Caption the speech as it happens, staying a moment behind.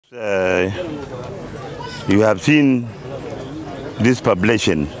You have seen this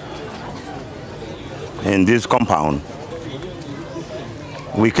population in this compound.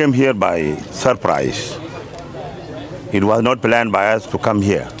 We came here by surprise. It was not planned by us to come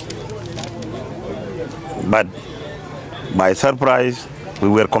here. But by surprise, we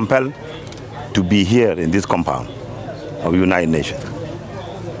were compelled to be here in this compound of United Nations.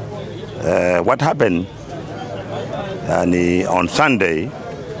 What happened on Sunday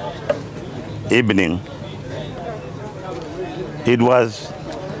evening, it was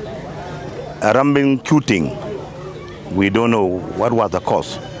a rambling shooting. We don't know what was the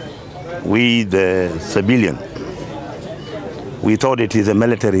cause. We, the civilian, we thought it is a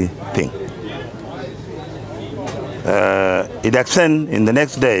military thing. It extended in the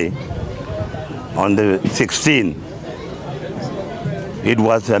next day, on the 16th, it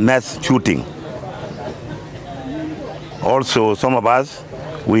was a mass shooting. Also, some of us,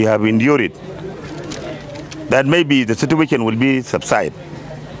 we have endured it. That maybe the situation will be subside.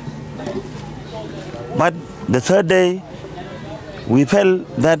 But the third day, we felt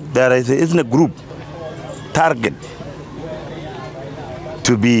that there isn't a group target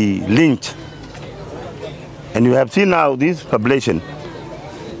to be lynched. And you have seen now this population,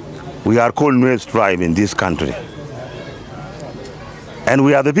 we are called Nuer tribe in this country. And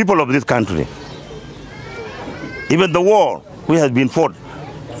we are the people of this country. Even the war, we have been fought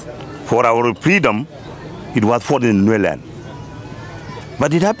for our freedom, it was fought in Nuer land.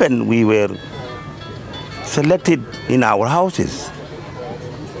 But it happened, we were selected in our houses.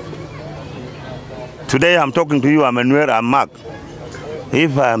 Today I'm talking to you, I'm a Nuer, I'm marked.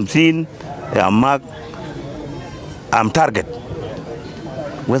 If I'm seen, I'm marked, I'm target.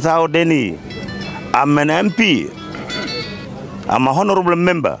 Without any, I'm an MP, I'm a honorable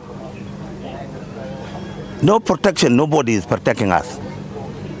member. No protection, nobody is protecting us.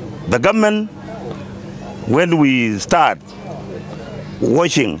 The government, when we start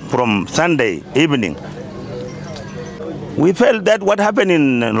watching from Sunday evening, we felt that what happened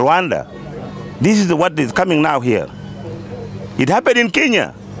in Rwanda, this is what is coming now here. It happened in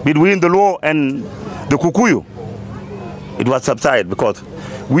Kenya between the Luo and the Kikuyu. It was subsided because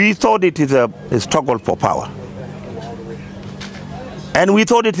we thought it is a struggle for power. And we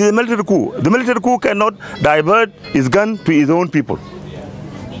thought it is a military coup. The military coup cannot divert his gun to his own people.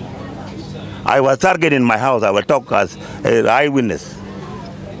 I was targeted in my house. I will talk as an eyewitness.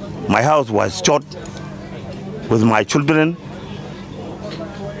 My house was shot with my children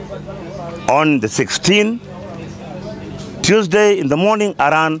on the 16th, Tuesday in the morning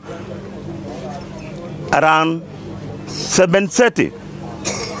around 7:30.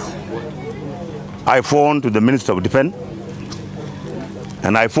 I phoned to the Minister of Defense,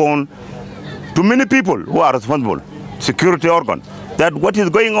 and I phoned to many people who are responsible, security organ, that what is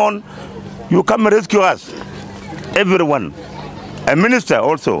going on, you come and rescue us. Everyone. A minister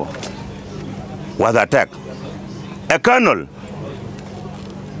also was attacked. A colonel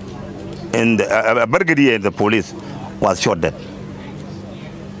and a brigadier in the police was shot dead.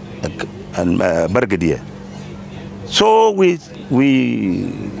 And brigadier. So we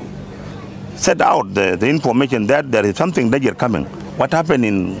set out the information that there is something danger coming. What happened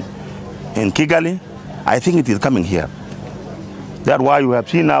in Kigali, I think it is coming here. That's why you have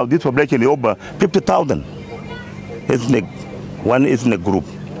seen now this population is over 50,000. One ethnic group.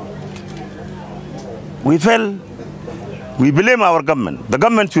 We felt, we blame our government. The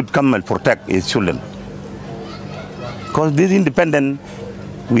government should come and protect its children. Because this independent,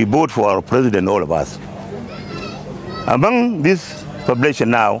 we vote for our president, all of us. Among this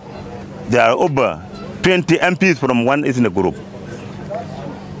population now, there are over 20 MPs from one ethnic group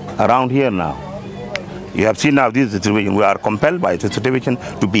around here now. You have seen now this situation. We are compelled by the situation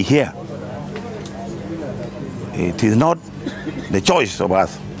to be here. It is not the choice of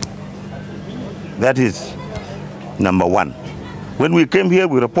us. That is number one. When we came here,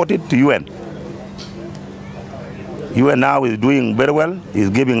 we reported to UN. UN now is doing very well, is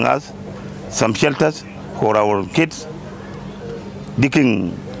giving us some shelters for our kids,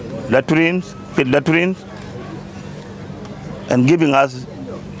 digging latrines, pit latrines, and giving us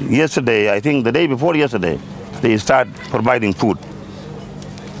yesterday, I think the day before yesterday, they start providing food.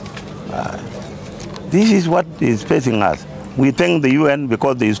 This is what is facing us. We thank the UN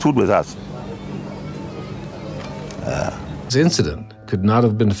because they stood with us. This incident could not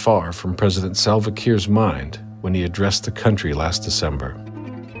have been far from President Salva Kiir's mind when he addressed the country last December.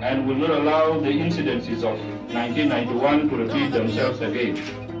 And will not allow the incidences of 1991 to repeat themselves again.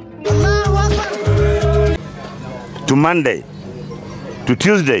 To Monday, to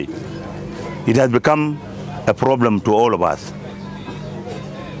Tuesday, it has become a problem to all of us.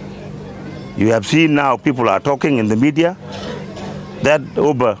 You have seen now people are talking in the media that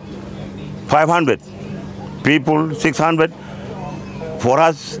over 500 people, 600. For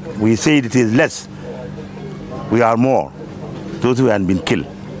us, we say it is less. We are more. Those who have been killed.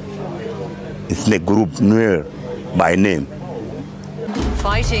 It's the group Nuer by name.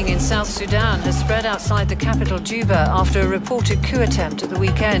 Fighting in South Sudan has spread outside the capital Juba after a reported coup attempt at the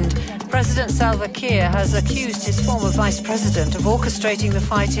weekend. President Salva Kiir has accused his former vice president of orchestrating the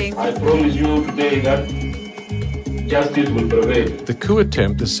fighting. I promise you today that justice will prevail. The coup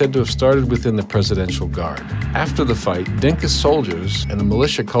attempt is said to have started within the presidential guard. After the fight, Dinka soldiers and a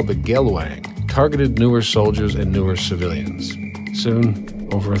militia called the Gelwang targeted Nuer soldiers and Nuer civilians. Soon,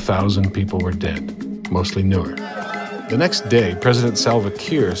 over 1,000 people were dead, mostly Nuer. The next day, President Salva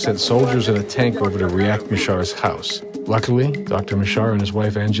Kiir sent soldiers in a tank over to Riek Machar's house. Luckily, Dr. Machar and his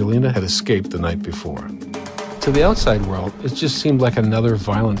wife Angelina had escaped the night before. To the outside world, it just seemed like another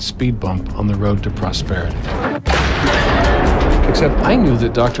violent speed bump on the road to prosperity. Except I knew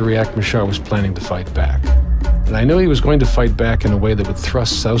that Dr. Riek Machar was planning to fight back. And I knew he was going to fight back in a way that would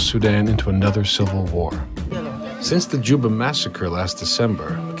thrust South Sudan into another civil war. Since the Juba massacre last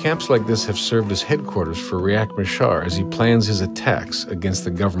December, camps like this have served as headquarters for Riek Machar as he plans his attacks against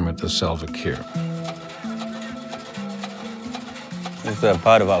the government of Salva Kiir. It's a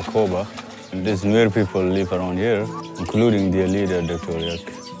part of Akoba. These Nuer people live around here, including their leader, Dr.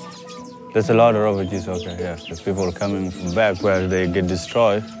 Riek. There's a lot of refugees over here. There's people coming from back where they get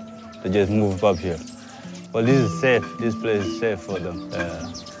destroyed. They just move up here. Well, this is safe. This place is safe for them.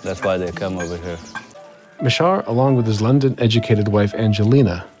 That's why they come over here. Machar, along with his London-educated wife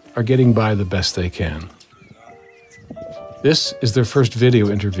Angelina, are getting by the best they can. This is their first video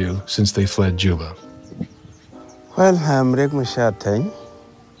interview since they fled Juba. Well, I'm Riek Machar Teng.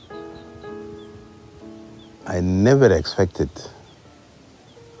 I never expected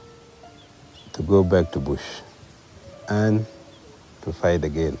to go back to bush and to fight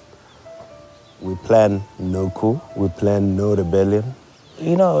again. We plan no coup, we plan no rebellion.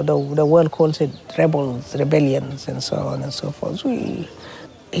 You know, the world calls it rebels, rebellions, and so on and so forth.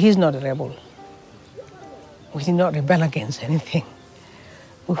 He's not a rebel. We did not rebel against anything.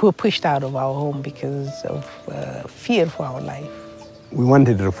 We were pushed out of our home because of fear for our life. We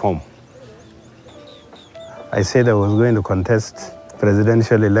wanted reform. I said I was going to contest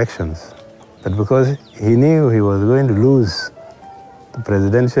presidential elections, but because he knew he was going to lose the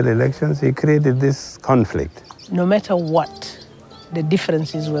presidential elections, he created this conflict. No matter what the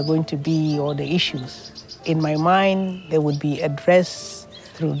differences were going to be or the issues, in my mind, they would be addressed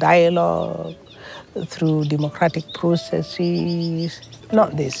through dialogue, through democratic processes,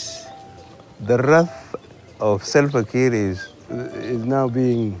 not this. The wrath of Salva Kiir is now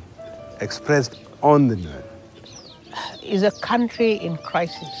being expressed on the Nuer. It's a country in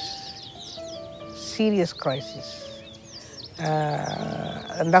crisis, serious crisis.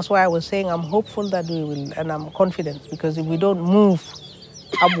 And that's why I was saying I'm hopeful that we will, and I'm confident, because if we don't move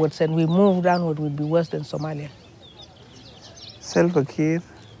upwards and we move downward, it will be worse than Somalia. Salva Kiir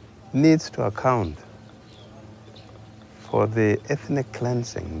needs to account for the ethnic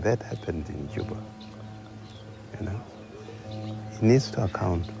cleansing that happened in Juba. You know, he needs to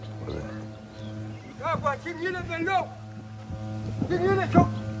account for that.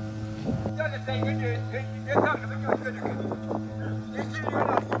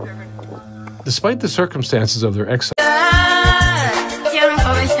 Despite the circumstances of their exile,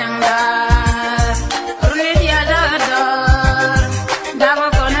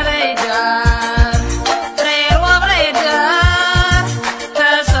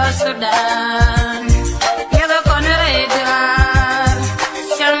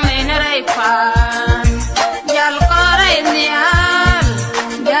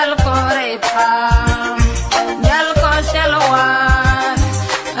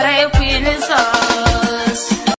 Queen is